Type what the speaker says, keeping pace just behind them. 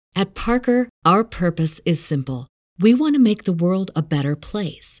At Parker, our purpose is simple. We want to make the world a better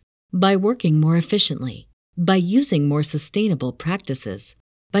place by working more efficiently, by using more sustainable practices,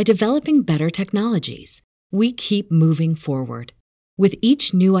 by developing better technologies. We keep moving forward. With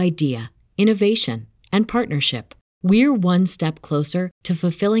each new idea, innovation, and partnership, we're one step closer to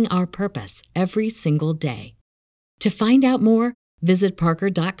fulfilling our purpose every single day. To find out more, visit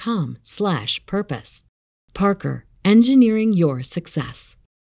parker.com/purpose. Parker, engineering your success.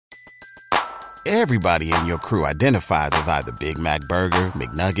 Everybody in your crew identifies as either Big Mac Burger,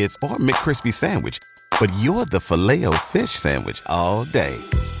 McNuggets, or McCrispy Sandwich. But you're the Filet-O-Fish Sandwich all day.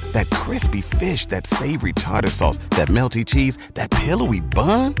 That crispy fish, that savory tartar sauce, that melty cheese, that pillowy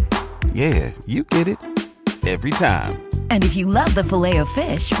bun. Yeah, you get it. Every time. And if you love the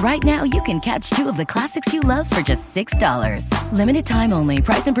Filet-O-Fish, right now you can catch 2 of the classics you love for just $6. Limited time only.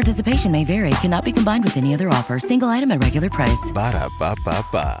 Price and participation may vary. Cannot be combined with any other offer. Single item at regular price.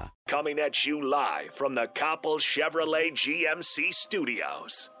 Ba-da-ba-ba-ba. Coming at you live from the Coppel Chevrolet GMC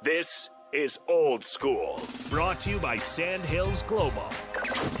studios. This is Old School, brought to you by Sandhills Global.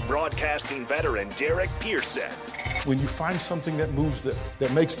 Broadcasting veteran Derek Pearson. When you find something that moves them,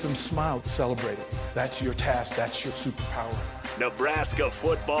 that makes them smile, celebrate it. That's your task. That's your superpower. Nebraska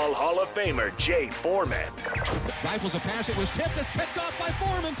Football Hall of Famer Jay Foreman. Rifles a pass. It was tipped. It's picked off by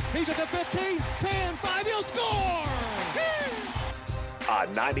Foreman. He's at the 15, 10, 5. He'll score! On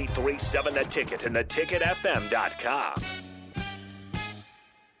 93.7 The Ticket and theticketfm.com.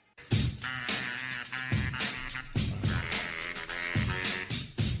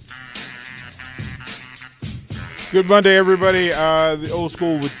 Good Monday, everybody. The Old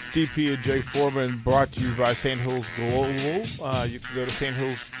School with DP and Jay Foreman, brought to you by Sandhills Global. You can go to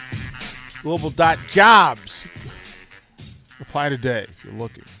sandhillsglobal.jobs. Apply today if you're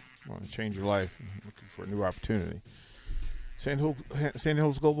looking. Want to change your life, looking for a new opportunity.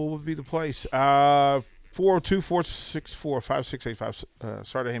 Sandhills Global would be the place. 402-464-5685.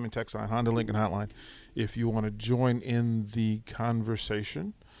 Sarda Heyman text line, Honda Lincoln hotline. If you want to join in the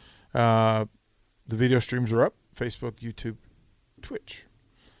conversation, the video streams are up. Facebook, YouTube, Twitch.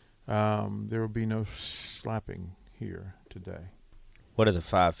 There will be no slapping here today. What do the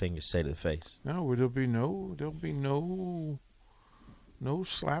 5 fingers say to the face? No, there'll be no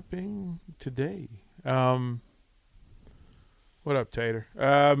slapping today. What up, Tater?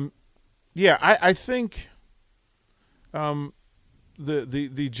 Yeah, I think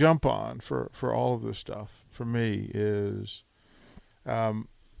the jump on for all of this stuff for me is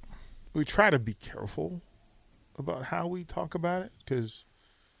we try to be careful about how we talk about it, because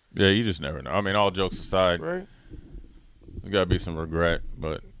you just never know. I mean, all jokes aside, right? There's got to be some regret,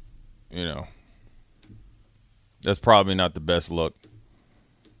 but that's probably not the best look,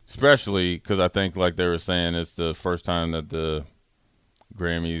 especially because I think, like they were saying, it's the first time that the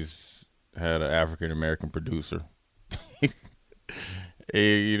Grammys had an African American producer.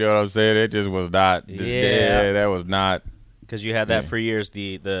 You know what I'm saying? It just was not. Yeah, that was not. Because you had that for years,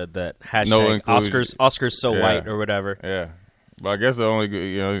 the hashtag Oscars so white or whatever. Yeah, but I guess the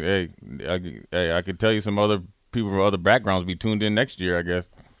only I could tell you some other people from other backgrounds be tuned in next year, I guess.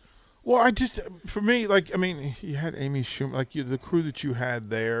 Well, for me, you had Amy Schumer, the crew that you had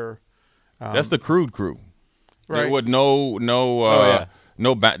there. That's the crude crew, right? With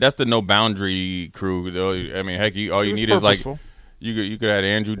that's the no boundary crew. I mean, heck, all you need purposeful. Is you could have had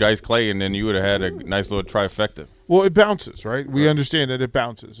Andrew Dice Clay, and then you would have had a nice little trifecta. Well, it bounces, right? We understand that it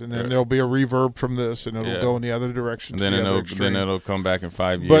bounces, and then there'll be a reverb from this, and it'll go in the other direction. And then it'll come back in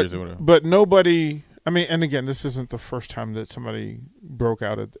 5 years or whatever. But nobody. I mean, and again, this isn't the first time that somebody broke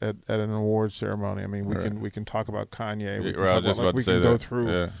out at an awards ceremony. I mean, we can talk about Kanye. We can go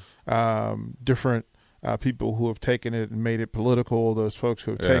through different people who have taken it and made it political. Those folks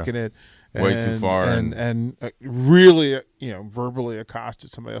who have taken it way too far and really, verbally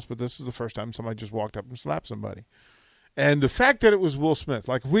accosted somebody else. But this is the first time somebody just walked up and slapped somebody. And the fact that it was Will Smith,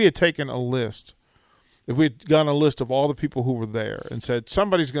 like if we had taken a list. If we had gotten a list of all the people who were there and said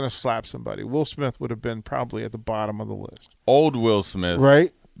somebody's going to slap somebody, Will Smith would have been probably at the bottom of the list. Old Will Smith.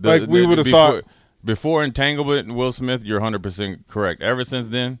 Right? We would have thought. Before Entanglement and Will Smith, you're 100% correct. Ever since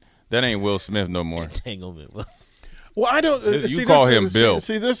then, that ain't Will Smith no more. Entanglement. Well, I don't. You call him Bill. His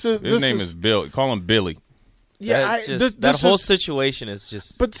name is Bill. Call him Billy. Yeah, that whole situation is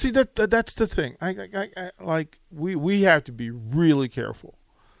just. But see, that's the thing. We have to be really careful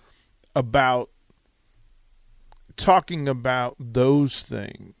about talking about those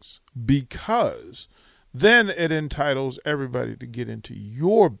things, because then it entitles everybody to get into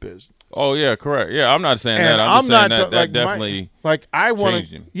your business. Oh yeah, correct. Yeah, I'm not saying that. I'm just saying that definitely I want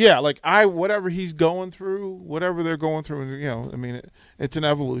to. Yeah, whatever he's going through, whatever they're going through. I mean, it's an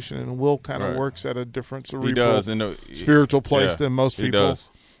evolution, and Will kind of works at a different cerebral, spiritual place than most people. He does.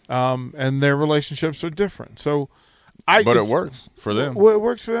 And their relationships are different. So, but it works for them. Well, it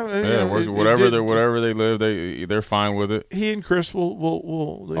works for them. Yeah, it works. Whatever they live, they're fine with it. He and Chris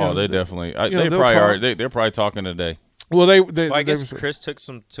will. They definitely. They're probably talking today. Well, I guess Chris took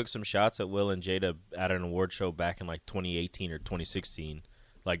some shots at Will and Jada at an award show back in 2018 or 2016,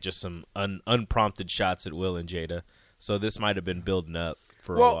 just some unprompted shots at Will and Jada. So this might have been building up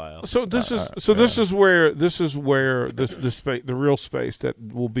for a while. So this is where the real space that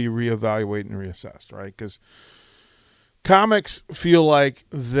will be reevaluated and reassessed, right? Because comics feel like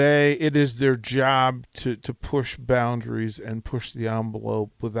it is their job to push boundaries and push the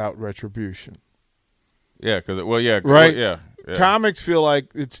envelope without retribution. Yeah, right. Comics feel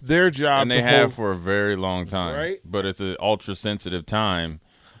like it's their job, and they have for a very long time, right? But it's an ultra sensitive time.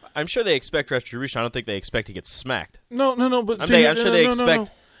 I'm sure they expect retribution. I don't think they expect to get smacked. No. But I'm sure they expect. No.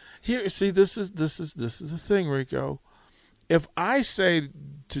 Here, see, this is the thing, Rico. If I say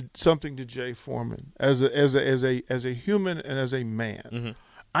something to Jay Foreman as a human and as a man,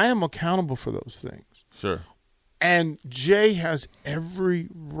 I am accountable for those things. Sure. And Jay has every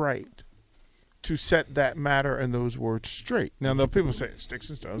right to set that matter and those words straight. Now people say sticks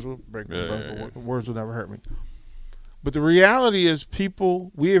and stones will break my bones, but words will never hurt me. But the reality is,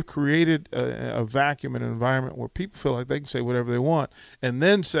 we have created a vacuum and an environment where people feel like they can say whatever they want and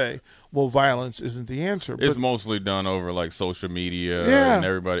then say, well, violence isn't the answer. It's mostly done over social media and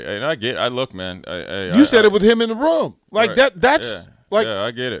everybody. And I look, man. You said it with him in the room. That's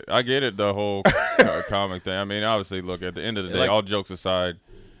I get it. I get it, the whole comic thing. I mean, obviously, look, at the end of the day, all jokes aside,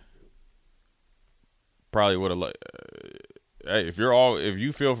 probably would have hey, if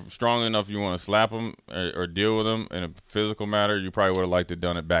you feel strong enough, you want to slap them or deal with them in a physical matter, you probably would have liked it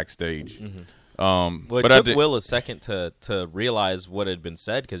done it backstage. It took Will a second to realize what had been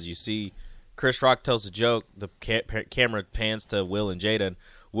said, because you see Chris Rock tells a joke, the camera pans to Will and Jada, and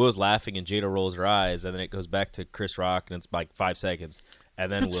Will's laughing and Jada rolls her eyes, and then it goes back to Chris Rock, and it's 5 seconds,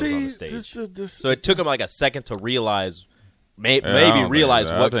 and then Will's on the stage. So it took him a second to realize. Maybe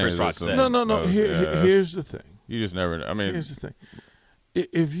realize what Chris Rock said. No. Here's the thing. You just never. I mean, here's the thing.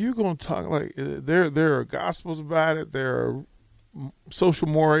 If you're going to talk there are gospels about it, there are social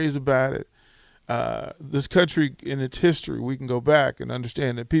mores about it. This country, in its history, we can go back and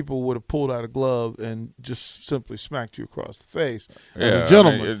understand that people would have pulled out a glove and just simply smacked you across the face as a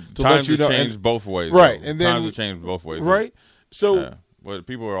gentleman. Times have changed both ways, right? Though. And then times have changed both ways, right? So, but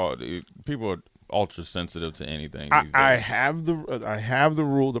people are ultra sensitive to anything. I have the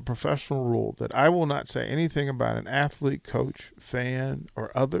rule, the professional rule, that I will not say anything about an athlete, coach, fan,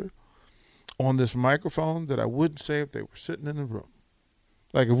 or other on this microphone that I wouldn't say if they were sitting in the room.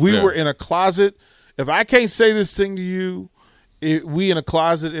 Like if we were in a closet, if I can't say this thing to you, we in a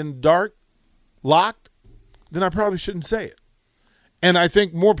closet in dark, locked, then I probably shouldn't say it. And I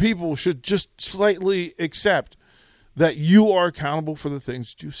think more people should just slightly accept that you are accountable for the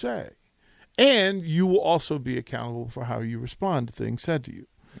things that you say. And you will also be accountable for how you respond to things said to you.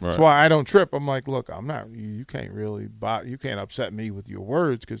 Right. That's why I don't trip. I'm like, look, I'm not. You can't really. You can't upset me with your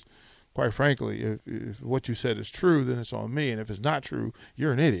words, because, quite frankly, if what you said is true, then it's on me. And if it's not true,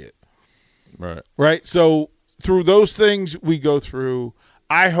 you're an idiot. Right. Right. So through those things we go through,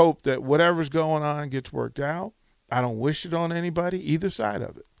 I hope that whatever's going on gets worked out. I don't wish it on anybody, either side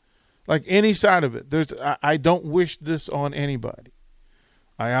of it. Like any side of it. I don't wish this on anybody.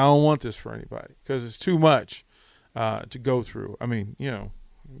 I don't want this for anybody, because it's too much to go through. I mean,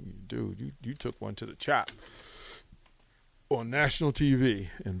 dude, you took one to the chop on national TV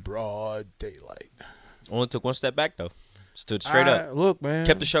in broad daylight. Only took one step back, though. Stood straight up. Look, man.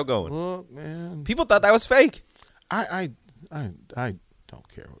 Kept the show going. Look, man. People thought that was fake. I don't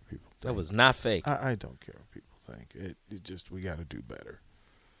care what people think. That was not fake. I don't care what people think. It just, we got to do better.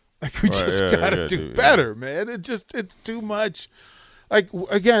 Like, we just got to do better, man. It's too much. Like,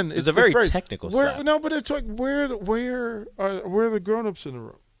 again, it's a very technical stuff. No, but it's like where are the grown-ups in the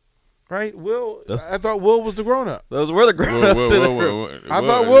room, right? I thought Will was the grown-up. Those were the grown-ups in the room. I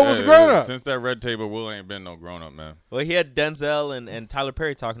thought Will was the grown-up. Since that red table, Will ain't been no grown-up, man. Well, he had Denzel and Tyler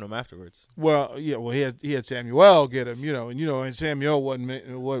Perry talking to him afterwards. Well, yeah. Well, he had Samuel get him, and Samuel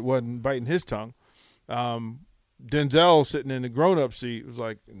wasn't biting his tongue. Denzel sitting in the grown-up seat was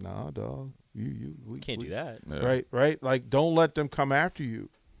like, "Nah, dog. We can't do that." Yeah. Right. Like, don't let them come after you.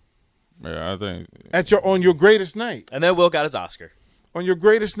 Yeah, I think on your greatest night. And then Will got his Oscar. on your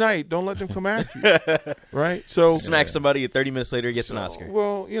greatest night, don't let them come after you, right? So smack somebody, and 30 minutes later, he gets an Oscar.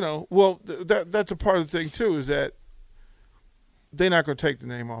 Well, that's a part of the thing too, is that they're not going to take the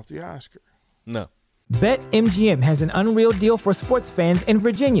name off the Oscar. No. BetMGM has an unreal deal for sports fans in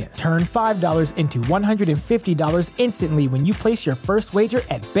Virginia. Turn $5 into $150 instantly when you place your first wager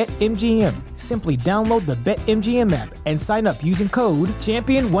at BetMGM. Simply download the BetMGM app and sign up using code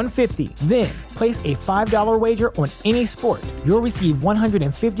Champion150. Then, place a $5 wager on any sport. You'll receive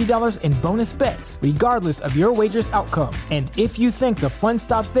 $150 in bonus bets, regardless of your wager's outcome. And if you think the fun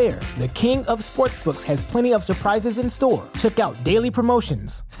stops there, the king of sportsbooks has plenty of surprises in store. Check out daily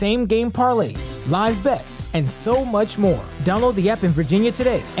promotions, same-game parlays, live bets, and so much more. Download the app in Virginia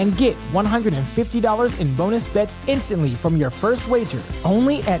today and get $150 in bonus bets instantly from your first wager.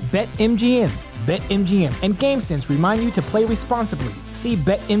 Only at BetMGM. BetMGM and GameSense remind you to play responsibly. See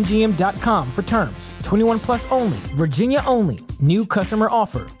BetMGM.com for terms. 21 plus only. Virginia only. New customer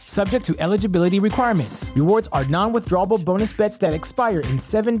offer. Subject to eligibility requirements. Rewards are non-withdrawable bonus bets that expire in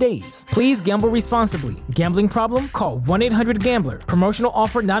 7 days. Please gamble responsibly. Gambling problem? Call 1-800-GAMBLER. Promotional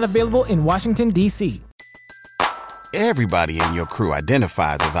offer not available in Washington, D.C. Everybody in your crew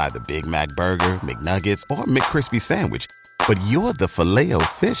identifies as either Big Mac Burger, McNuggets, or McCrispy Sandwich. But you're the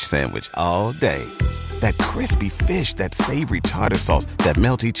Filet-O-Fish Sandwich all day. That crispy fish, that savory tartar sauce, that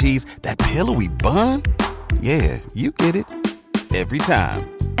melty cheese, that pillowy bun. Yeah, you get it. Every time.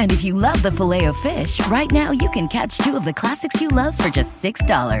 And if you love the Filet-O-Fish, right now you can catch 2 of the classics you love for just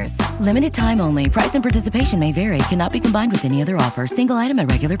 $6. Limited time only. Price and participation may vary. Cannot be combined with any other offer. Single item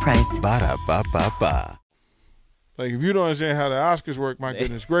at regular price. Ba-da-ba-ba-ba. Like, if you don't understand how the Oscars work, my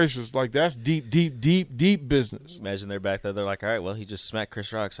goodness gracious, like, that's deep business. Imagine they're back there. They're like, all right, well, he just smacked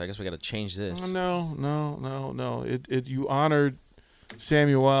Chris Rock, so I guess we got to change this. No. You honored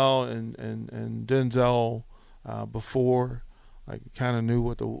Samuel and Denzel before. Like, kind of knew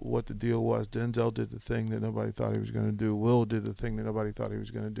what the deal was. Denzel did the thing that nobody thought he was going to do. Will did the thing that nobody thought he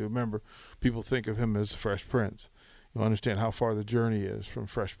was going to do. Remember, people think of him as Fresh Prince. You understand how far the journey is from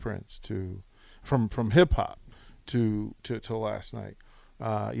Fresh Prince to from hip hop to last night.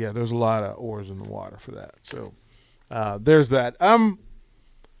 There's a lot of oars in the water for that. So there's that.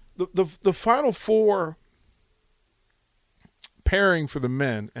 The Final Four pairing for the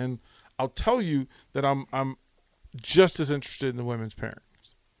men, and I'll tell you that I'm just as interested in the women's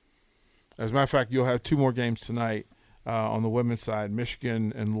pairings. As a matter of fact, you'll have 2 more games tonight on the women's side,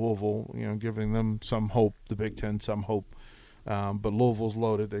 Michigan and Louisville, giving them some hope, the Big Ten some hope. But Louisville's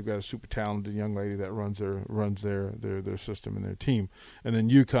loaded. They've got a super talented young lady that runs their system and their team. And then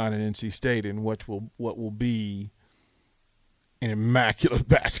UConn and NC State in what will be an immaculate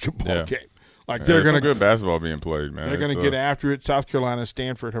basketball game. Like, they're going to good basketball being played, man. They're going to get after it. South Carolina and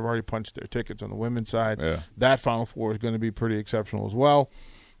Stanford have already punched their tickets on the women's side. Yeah. That Final Four is going to be pretty exceptional as well.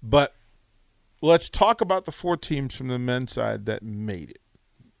 But let's talk about the 4 teams from the men's side that made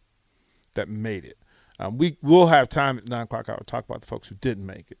it. We will have time at 9 o'clock. I'll talk about the folks who didn't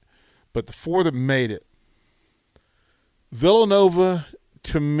make it. But the 4 that made it, Villanova,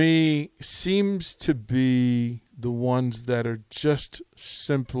 to me, seems to be the ones that are just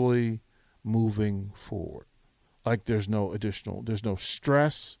simply moving forward. Like, there's no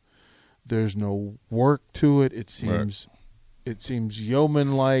stress. There's no work to it. It seems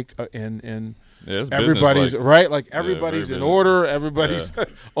yeoman-like and everybody's right. Like, everybody's in order. Everybody's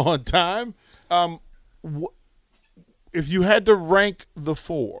on time. If you had to rank the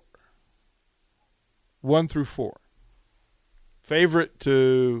 4, 1 through 4, favorite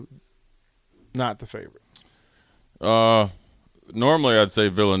to not the favorite. Normally I'd say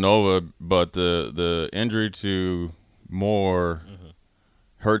Villanova, but the injury to Moore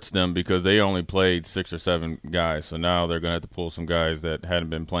hurts them because they only played 6 or 7 guys. So now they're going to have to pull some guys that hadn't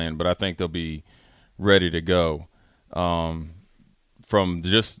been playing, but I think they'll be ready to go. From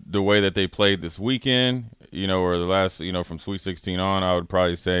just the way that they played this weekend, or the last, from Sweet 16 on, I would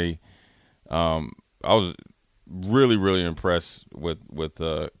probably say I was really, really impressed with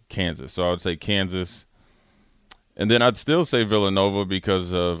Kansas. So I would say Kansas. And then I'd still say Villanova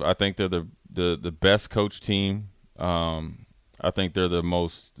because I think they're the best coach team. I think they're the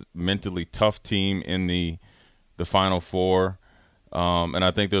most mentally tough team in the Final Four. And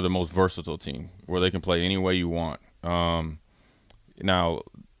I think they're the most versatile team where they can play any way you want. Now,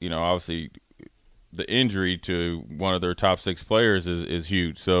 obviously the injury to one of their top 6 players is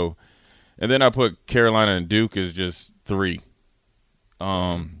huge. So, and then I put Carolina and Duke as just 3. It's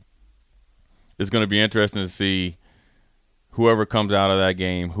going to be interesting to see whoever comes out of that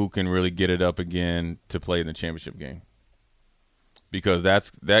game, who can really get it up again to play in the championship game. Because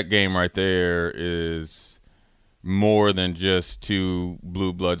that game right there is more than just two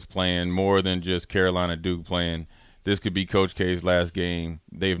blue bloods playing, more than just Carolina Duke playing. This could be Coach K's last game.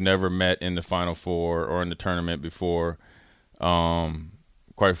 They've never met in the Final Four or in the tournament before.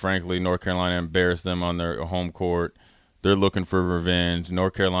 Quite frankly, North Carolina embarrassed them on their home court. They're looking for revenge.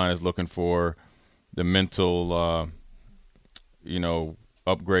 North Carolina is looking for the mental,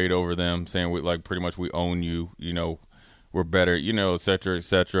 upgrade over them, saying pretty much we own you. We're better. Et cetera, et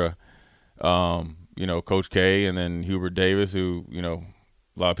cetera. Coach K and then Hubert Davis, who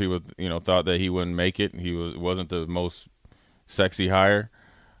a lot of people thought that he wouldn't make it. He wasn't the most sexy hire.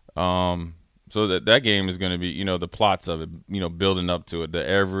 So that game is going to be the plots of it, building up to it.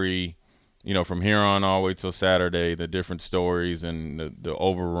 Every from here on all the way till Saturday, the different stories and the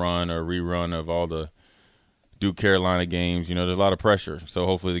overrun or rerun of all the Duke Carolina games. There's a lot of pressure. So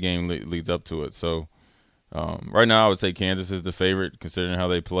hopefully the game leads up to it. So right now I would say Kansas is the favorite considering how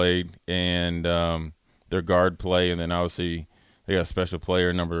they played and their guard play. And then obviously they got a special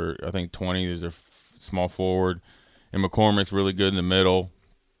player, number, I think, 20 is their small forward. And McCormick's really good in the middle.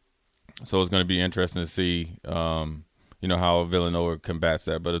 So it's going to be interesting to see how Villanova combats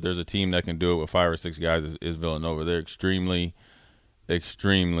that. But if there's a team that can do it with 5 or 6 guys, is Villanova. They're extremely,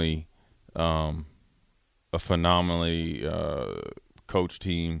 extremely a phenomenally coached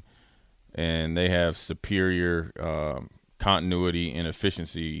team, and they have superior continuity and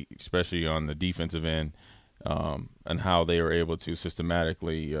efficiency, especially on the defensive end, and how they are able to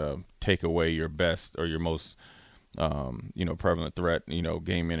systematically take away your best or your most prevalent threat,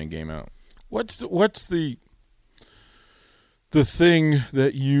 game in and game out. What's the thing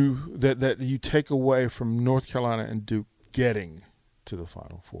that you take away from North Carolina and Duke getting to the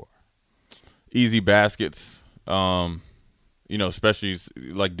Final Four? Easy baskets, especially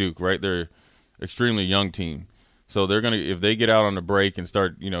like Duke, right? They're extremely young team. So they're going to, if they get out on the break and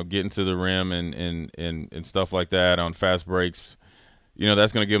start, getting to the rim and stuff like that on fast breaks,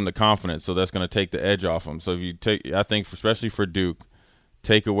 that's going to give them the confidence. So that's going to take the edge off them. So if you I think especially for Duke,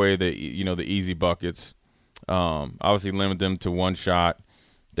 take away the easy buckets. Obviously limit them to one shot.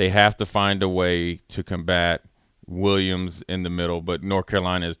 They have to find a way to combat Williams in the middle, but North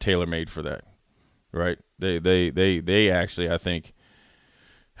Carolina is tailor-made for that, right? They actually, I think,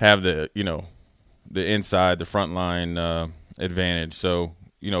 have the inside, the front line advantage. So,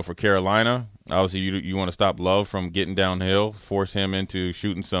 for Carolina, obviously you want to stop Love from getting downhill, force him into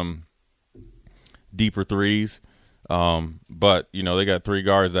shooting some deeper threes. But, they got 3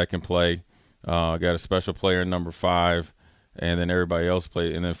 guards that can play. Got a special player, number 5, and then everybody else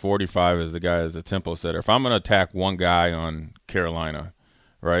play. And then 45 is the guy as a tempo setter. If I'm going to attack one guy on Carolina,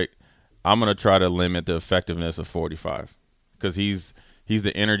 right, I'm going to try to limit the effectiveness of 45 because he's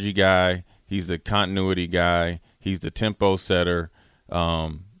the energy guy. He's the continuity guy. He's the tempo setter.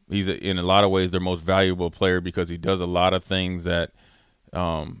 He's in a lot of ways their most valuable player because he does a lot of things that,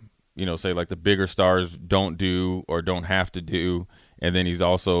 say like the bigger stars don't do or don't have to do. And then he's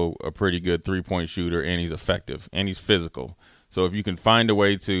also a pretty good three-point shooter, and he's effective, and he's physical. So if you can find a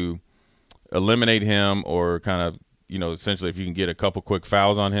way to eliminate him or kind of, essentially if you can get a couple quick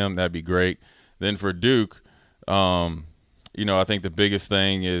fouls on him, that'd be great. Then for Duke, I think the biggest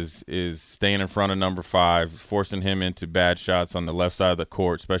thing is staying in front of number 5, forcing him into bad shots on the left side of the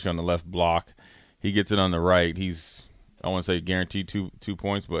court, especially on the left block. He gets it on the right. He's, I want to say guaranteed two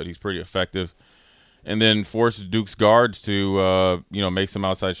points, but he's pretty effective. And then force Duke's guards to, make some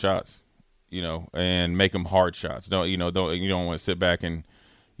outside shots, and make them hard shots. You don't want to sit back and,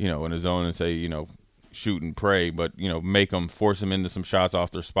 in the zone and say, shoot and pray, but, force them into some shots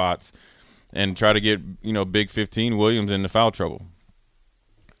off their spots. And try to get Big 15 Williams into foul trouble.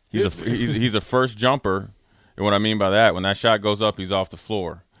 He's a first jumper, and what I mean by that, when that shot goes up, he's off the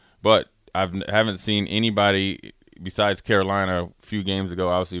floor. But I haven't seen anybody besides Carolina a few games ago,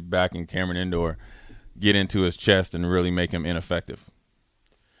 obviously back in Cameron Indoor, get into his chest and really make him ineffective.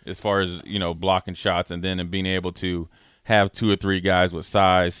 As far as blocking shots and then being able to have 2 or 3 guys with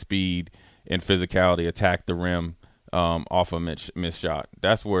size, speed, and physicality attack the rim off a missed shot.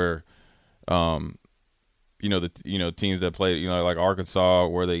 That's where. Teams that play, like Arkansas,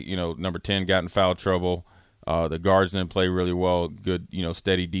 where they, number 10 got in foul trouble. The guards didn't play really well, good,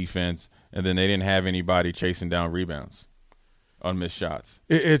 steady defense, and then they didn't have anybody chasing down rebounds on missed shots.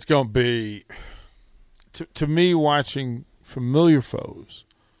 It's going to be, to me, watching familiar foes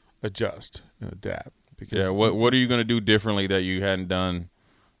adjust and adapt. Because what are you going to do differently that you hadn't done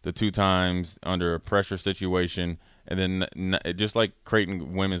the 2 times under a pressure situation? And then just like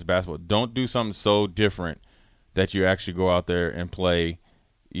Creighton women's basketball, don't do something so different that you actually go out there and play,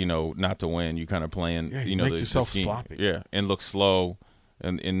 not to win. You kind of playing, make yourself sloppy. Yeah, and look slow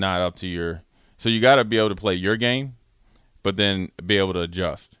and not up to your So you got to be able to play your game, but then be able to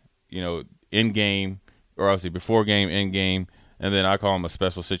adjust, in game, or obviously before game, in game, and then I call them a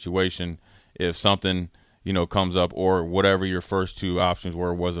special situation. If something, comes up, or whatever your first two options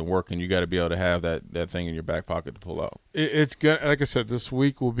were wasn't working, you got to be able to have that thing in your back pocket to pull out. It's good. Like I said, this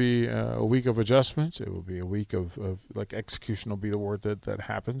week will be a week of adjustments. It will be a week of like execution will be the word that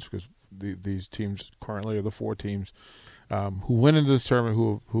happens, because these teams currently are the 4 teams who went into this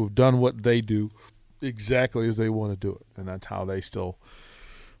tournament who have done what they do exactly as they want to do it, and that's how they still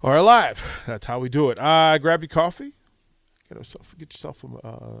are alive. That's how we do it. Grab your coffee. Get yourself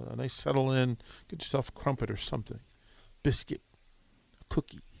a nice settle in. Get yourself a crumpet or something. Biscuit, a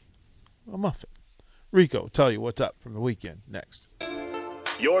cookie, a muffin. Rico, tell you what's up from the weekend next.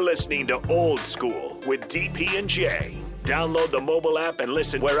 You're listening to Old School with DP and J. Download the mobile app and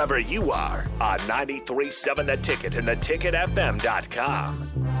listen wherever you are on 93.7 The Ticket and theticketfm.com.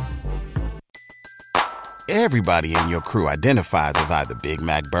 Everybody in your crew identifies as either Big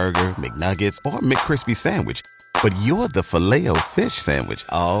Mac Burger, McNuggets, or McCrispy Sandwich. But you're the Filet-O-Fish Sandwich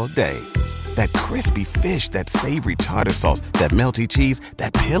all day. That crispy fish, that savory tartar sauce, that melty cheese,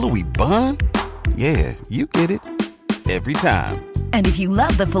 that pillowy bun. Yeah, you get it. Every time. And if you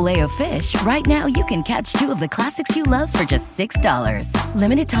love the Filet-O-Fish, right now you can catch 2 of the classics you love for just $6.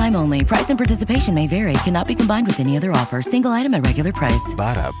 Limited time only. Price and participation may vary. Cannot be combined with any other offer. Single item at regular price.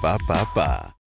 Ba-da-ba-ba-ba.